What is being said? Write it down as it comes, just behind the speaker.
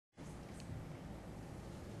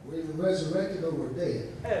We're either resurrected or we're dead.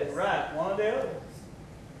 That's right, one or the other.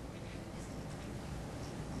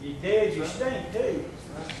 You're dead, you stink too.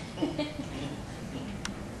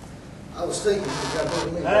 I was thinking you got hold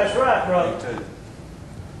of me. That's right, brother. Me too.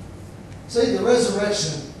 See, the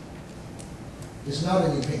resurrection is not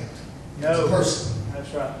an event. No. It's a person.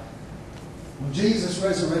 That's right. When Jesus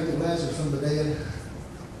resurrected Lazarus from the dead,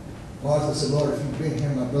 Martha said, Lord, if you'd been here,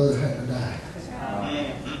 my brother hadn't died.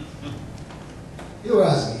 Amen. He'll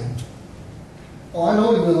rise again. Oh, I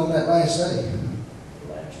know he will on that last day.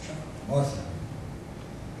 Last trump. Martha,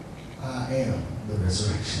 I am the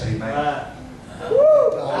resurrection. Amen. Right.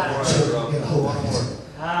 God, church, get a hold of it.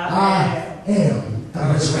 I am the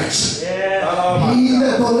resurrection. Yeah. He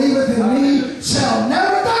that believeth in me shall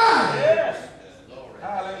never die. Yes.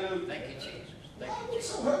 Hallelujah. Thank you, Jesus. Thank Why you, are we Jesus.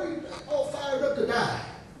 so hurried, all fired up to die?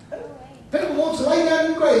 People want to lay down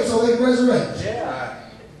in the grave so they can resurrect. Yeah.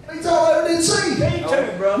 That's all I ever did see. Me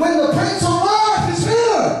too, brother. When the Prince of Life is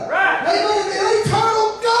here. Right. Amen. The eternal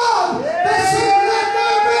God that said let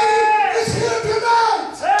there be is here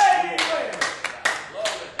tonight. Amen.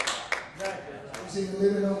 Exactly. See, he's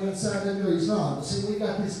living on the inside of you. He's not. But see, we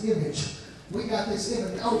got this image. We got this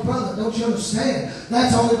image. Oh, brother, don't you understand?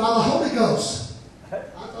 That's only by the Holy Ghost. I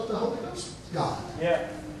thought the Holy Ghost was God. Yeah.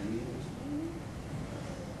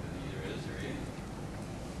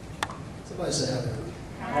 Somebody say hallelujah.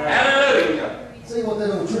 Hallelujah. See what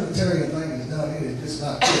that old Trinitarian thing has done here? It's just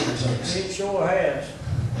not good for church. It sure has.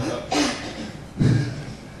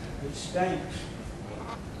 It stinks.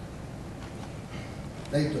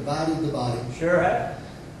 They've divided the body. Sure has.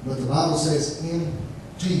 But the Bible says in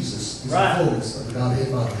Jesus is Right. the fullness of the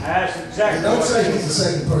Godhead body. That's It exactly don't what say it he's the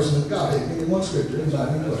is. second person of Godhead. Give me one scripture.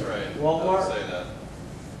 Anybody can do That's it. right. Won't work. Say that.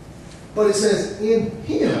 But it says in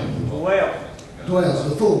him Well, dwells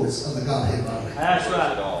the fullness of the Godhead body. that's Covers it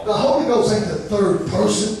right. all. The Holy Ghost ain't the third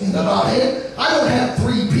person in the Godhead. I don't have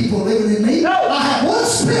three people living in me. No. I have one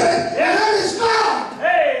spirit, and Yeah. that is God.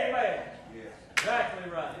 Amen.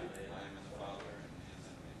 Exactly right.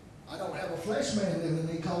 I don't have a flesh man living in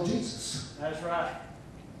me called Jesus. That's right.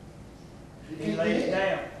 You He can't laid get it it.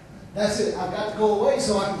 down. That's it. I've got to go away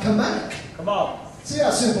so I can come back. Come on. See how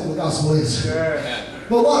simple the gospel is. Sure.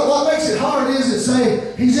 But what makes it hard is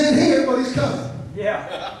say he's in here, but he's coming.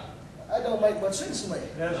 Yeah. That don't make much sense to me.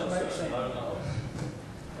 Doesn't make sense.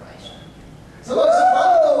 Somebody said,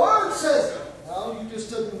 brother, the word says, well, you just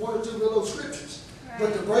took one or two little scriptures.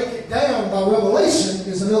 But to break it down by revelation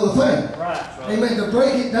is another thing. Right. Amen. To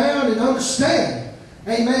break it down and understand,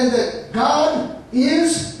 amen, that God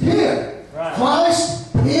is here. Right.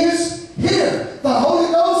 Christ is here. The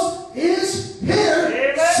Holy Ghost is here.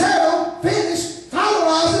 Amen. Settle, finish,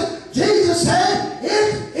 finalize it. Jesus said,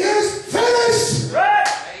 it is finished. Right.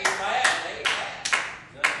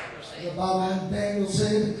 The Bible in Daniel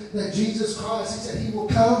said that Jesus Christ, he said he will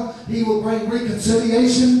come, he will bring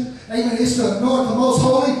reconciliation. Amen. It's to anoint the most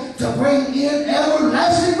holy to bring in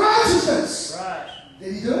everlasting righteousness. Right.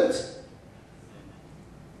 Did he do it?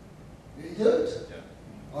 Did he do it?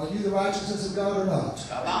 Are you the righteousness of God or not?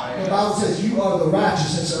 The Bible says you are the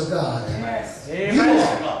righteousness of God. Yes. You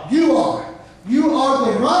Amen. are. You are. You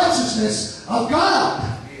are the righteousness of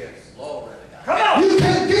God. Yes. Glory to God. Come on. You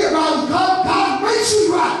can't get right with God. God makes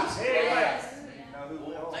you right. Amen. We know who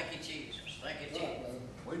we are. Thank you, Jesus. Thank you, Jesus.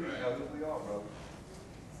 We know who we are, brother.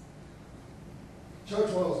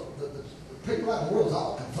 Church world, the people out in the world is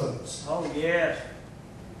all confused. Oh, yes.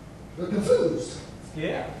 They're confused.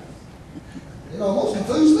 Yeah. It almost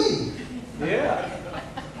confused me. Yeah.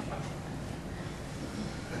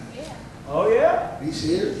 Oh, yeah. He's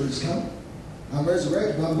here, but he's coming. I'm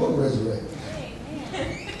resurrected, but I'm going to resurrect.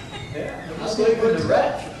 Yeah. Let's leave in the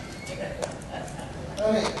rapture.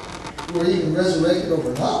 I mean, we're even resurrected or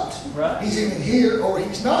we're not. Right. He's even here or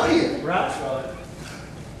he's not here. Right.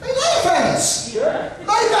 They laugh at us. Sure. They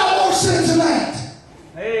got more sense than that.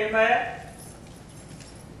 Amen.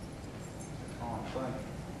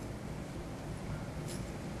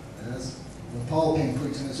 As when Paul came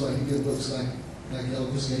preaching this way, he did looks like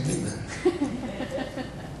Elvis gave me that.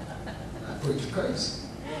 I preach crazy.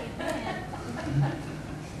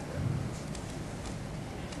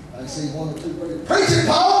 I see one or two preachers. Preach it,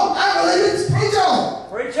 Paul! I believe it. Preach on.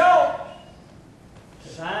 Preach on.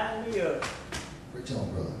 Sign me up. Preach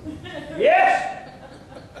on, brother. Yes.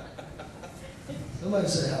 Somebody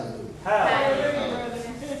say hallelujah. Hallelujah.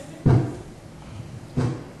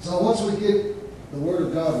 So once we get the Word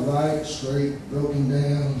of God right, straight, broken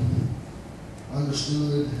down,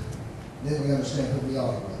 understood, then we understand who we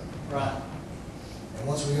are, brother. Right. And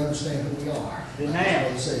once we understand who we are, Then like now.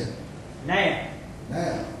 Brother said, Now.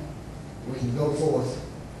 now we can go forth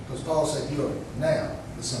because Because Paul said, you are now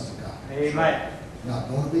the sons of God. Amen. Not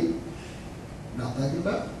going to be, not thinking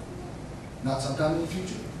about, not sometime in the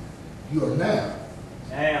future. You are now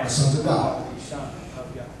Now, the sons of God. the Son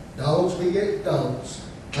of God. Dogs beget dogs.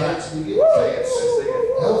 Cats beget cats.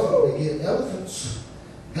 Elephant beget elephants.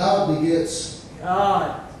 God begets.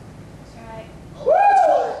 God. That's right.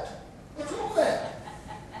 Oh, what's wrong with that?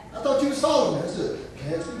 I thought you was following me. That's it.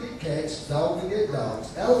 Cats beget cats. Dogs beget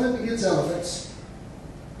dogs. Elephant begets elephants.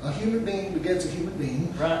 A human being begets a human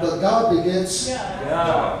being. Right. But God begets.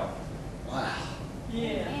 God. Wow. Yeah.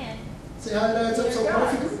 Amen. See how it adds up so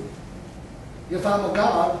perfectly? If I'm a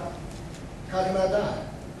God, how can I die?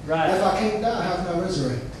 If Right. I can't die, how can I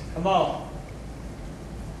resurrect? Come on.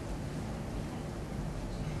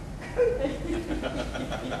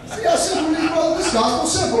 See how simple it is, brother? This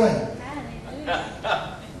gospel's simple, ain't it?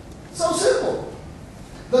 Hallelujah. So simple.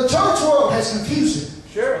 The church world has confused it.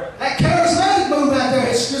 Sure. That charismatic movement out there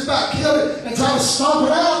has just about killed it and tried to stomp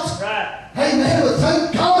it out. Right. Hey man, but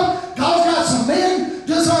thank God, God's got some men,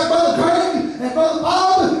 just like Brother Greg and Brother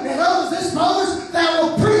Bob and others, these brothers, that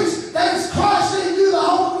will preach that is Christ in you, the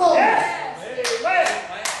hope of glory. Yes. Amen.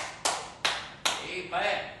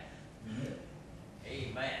 Amen.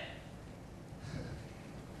 Amen.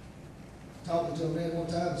 Talking to a man one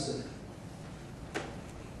time, he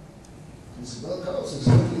said, Brother Carl says,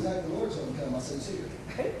 when do you think the Lord's going to come? I said, he's here.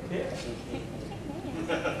 Yeah.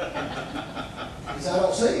 He said, I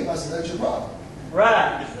don't see him. I said, that's your problem.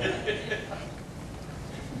 Right.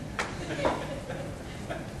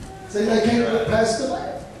 See, they can't look past the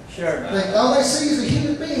man. Sure. All they see is a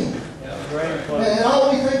human being. Great place. And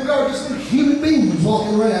all we think we are just little human beings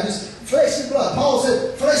walking around, just flesh and blood. Paul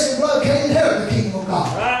said, flesh and blood can't inherit the kingdom of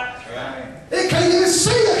God. Right. It can't even see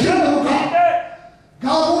the kingdom of God.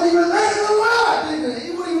 God won't even let it alive.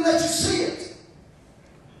 He won't even let you see it.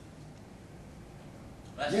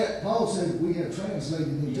 Yet Paul said we have translated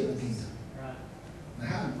into the kingdom. Right. Now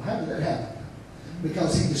how did that happen?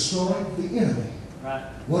 Because he destroyed the enemy. Right.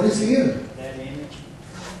 What is the enemy? That image.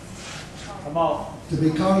 Come on. To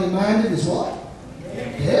be carnally minded is what?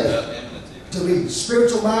 Death. To be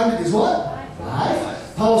spiritual minded is what?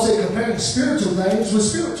 Life. Paul said comparing spiritual things with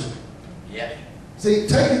spiritual. Yes. See,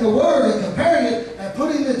 taking the word and comparing it and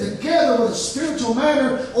putting it together with a spiritual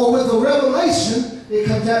manner or with a revelation, it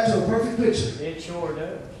comes out to a perfect picture. It sure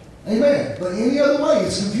does. Amen. But any other way,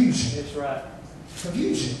 it's confusion. It's right.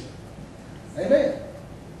 Confusion. Amen.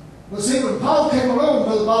 But see, when Paul came along,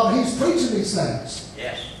 Brother Bob, he was preaching these things.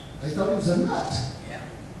 Yes. They thought he was a nut. Yeah.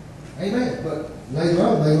 Amen. But later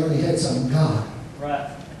on, they learned he had something from God.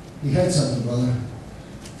 Right. He had something, brother.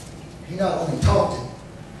 He not only talked it,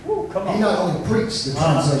 Woo, come on. he not only preached the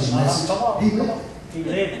translation message, Come on. he Come lived on. it. He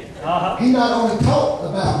lived it. Uh-huh. He not only talked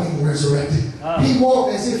about being resurrected, he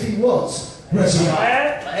walked as if he was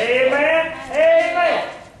resurrected. Amen. Amen.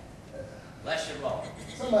 Bless your Lord.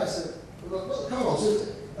 Somebody said, look, Brother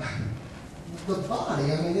Carlos, the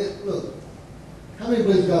body, I mean, look, how many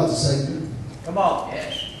believe God's a Savior? Come on.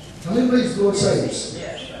 Yes. How many believe the Lord saves?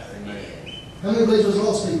 Yes, sir. Yes. How many believe there's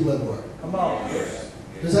lost people everywhere? Come on.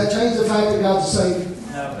 Does that change the fact that God's a Savior?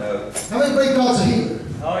 No. How many believe God's a healer?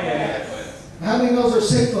 Oh, yeah. How many knows there's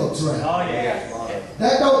sick folks around? Oh, yeah.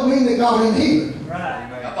 That don't mean that God ain't healer.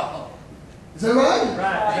 Right. Come on. Is that right?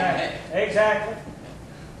 Right. Exactly.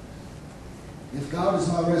 If God is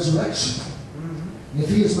my resurrection, if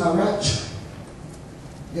He is my rapture,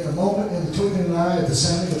 in a moment, in the twinkling of an eye, at the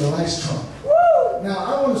sounding of the last trump. Woo! Now,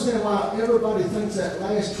 I don't understand why everybody thinks that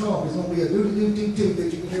last trump is going to be a doo-doo-doo-doo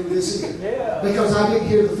that you can hear with this ear. Yeah. Because I didn't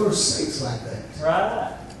hear the first 6 like that.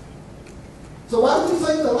 Right. So why do you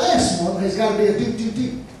think the last one has got to be a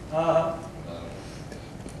doo-doo-doo? Uh-huh.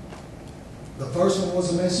 The first one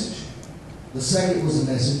was a message. The second was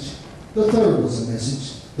a message. The third was a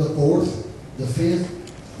message. The fourth, the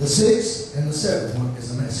fifth, the sixth, and the seventh one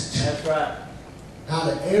is a message. That's right. Out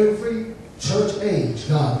of every church age,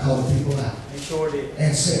 God called people out. He sure did.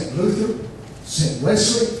 And sent Luther, sent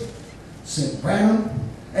Wesley, sent Branham,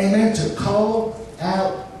 amen, to call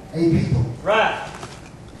out a people. Right.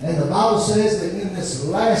 And the Bible says that in this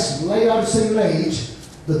last Laodicean age,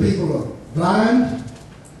 the people are blind,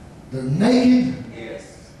 they're naked,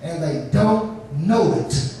 and they don't know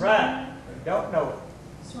it. Right. They don't know it.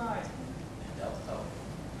 That's right. Don't know.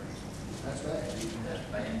 That's bad. That's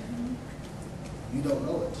bad. You don't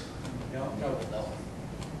know it. Don't know it. No.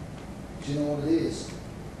 But you know what it is?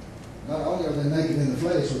 Not only are they naked in the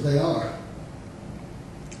flesh, but they are.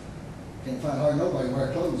 Can't find hardly nobody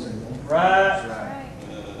wear clothes anymore. Right.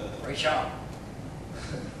 Right. Reach on.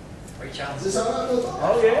 Reach on. Is this all right, Brother Bob? Oh,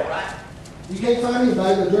 All yeah. right. You can't find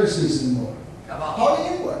anybody that dress decent anymore. Come on. Hardly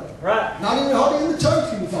anywhere. Right. Not even hardly in the church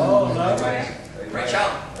can you find Oh, Preach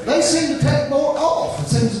on. They seem to take more off. It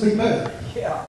seems to be better. Yeah.